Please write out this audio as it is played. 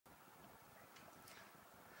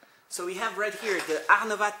So we have right here the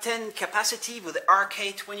Arnova 10 capacitive with the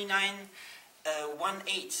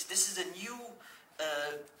RK2918. This is a new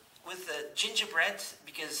with gingerbread,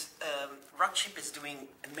 because Rockchip is doing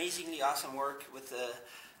amazingly awesome work with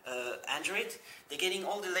Android. They're getting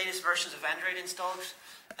all the latest versions of Android installed,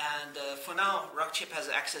 and for now Rockchip has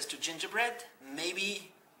access to gingerbread.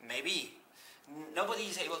 Maybe nobody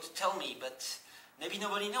is able to tell me, but maybe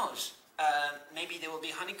nobody knows. Maybe there will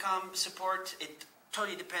be honeycomb support. It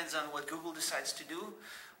totally depends on what Google decides to do,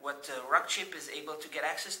 what Rockchip is able to get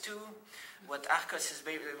access to, what Arcos is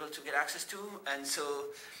able to get access to, and so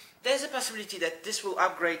there's a possibility that this will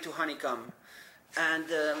upgrade to honeycomb. And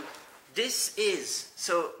this is,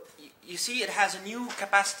 so you see it has a new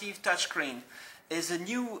capacitive touchscreen. It's a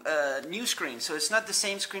new screen, so it's not the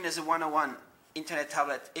same screen as the 101 internet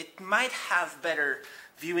tablet. It might have better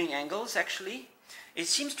viewing angles, actually. It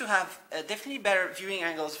seems to have definitely better viewing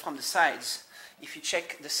angles from the sides. If you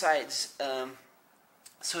check the sides,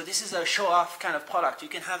 so this is a show-off kind of product. You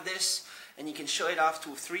can have this and you can show it off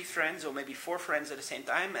to 3 friends or maybe 4 friends at the same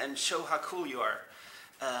time and show how cool you are.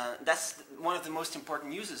 That's one of the most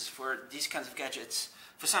important uses for these kinds of gadgets,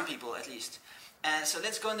 for some people at least. And so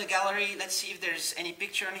let's go in the gallery. Let's see if there's any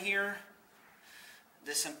picture in here.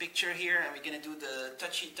 There's some picture here, and we're going to do the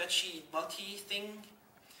touchy multi thing,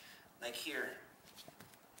 like here.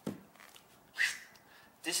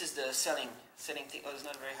 This is the selling thing. Oh, it's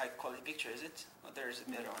not a very high quality picture, is it? Oh, there's a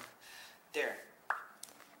better one. There.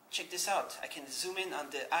 Check this out. I can zoom in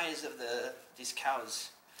on the eyes of these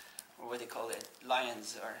cows, or what they call it,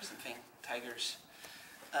 lions or something, tigers.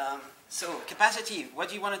 So capacitive. What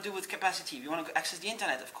do you want to do with capacitive? You want to access the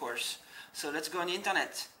internet, of course. So let's go on the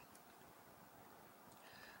internet.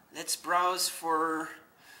 Let's browse for.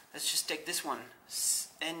 Let's just take this one.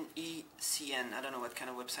 NECN. I don't know what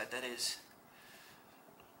kind of website that is.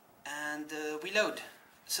 And we load.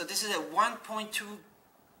 So this is a 1.2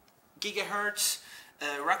 gigahertz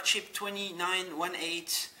Rockchip 2918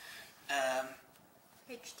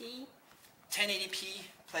 HD 1080p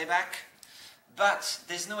playback, but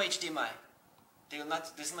there's no HDMI.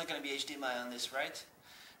 There's not going to be HDMI on this, right?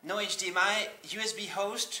 No HDMI, USB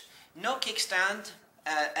host, no kickstand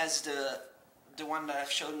as the one that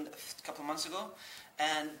I've shown a couple months ago.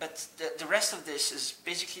 But the rest of this is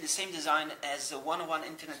basically the same design as the 101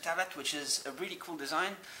 internet tablet, which is a really cool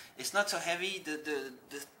design. It's not so heavy.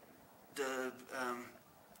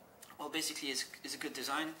 Well, basically is a good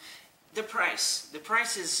design. The price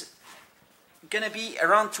is gonna be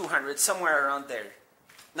around 200, somewhere around there.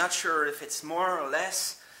 Not sure if it's more or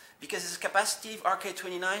less, because it's a capacitive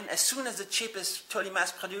RK29. As soon as the chip is totally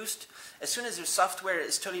mass produced, as soon as the software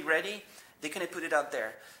is totally ready, they're gonna put it out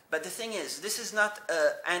there. But the thing is, this is not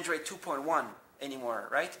Android 2.1 anymore,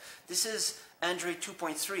 right? This is Android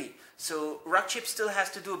 2.3. So Rockchip still has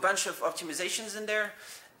to do a bunch of optimizations in there,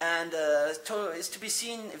 and it's to be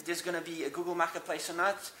seen if there's going to be a Google Marketplace or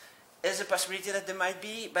not. There's a possibility that there might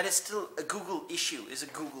be, but it's still a Google issue. It's a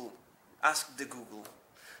Google. Ask the Google.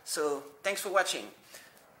 So thanks for watching.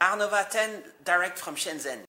 Arnova 10 direct from Shenzhen.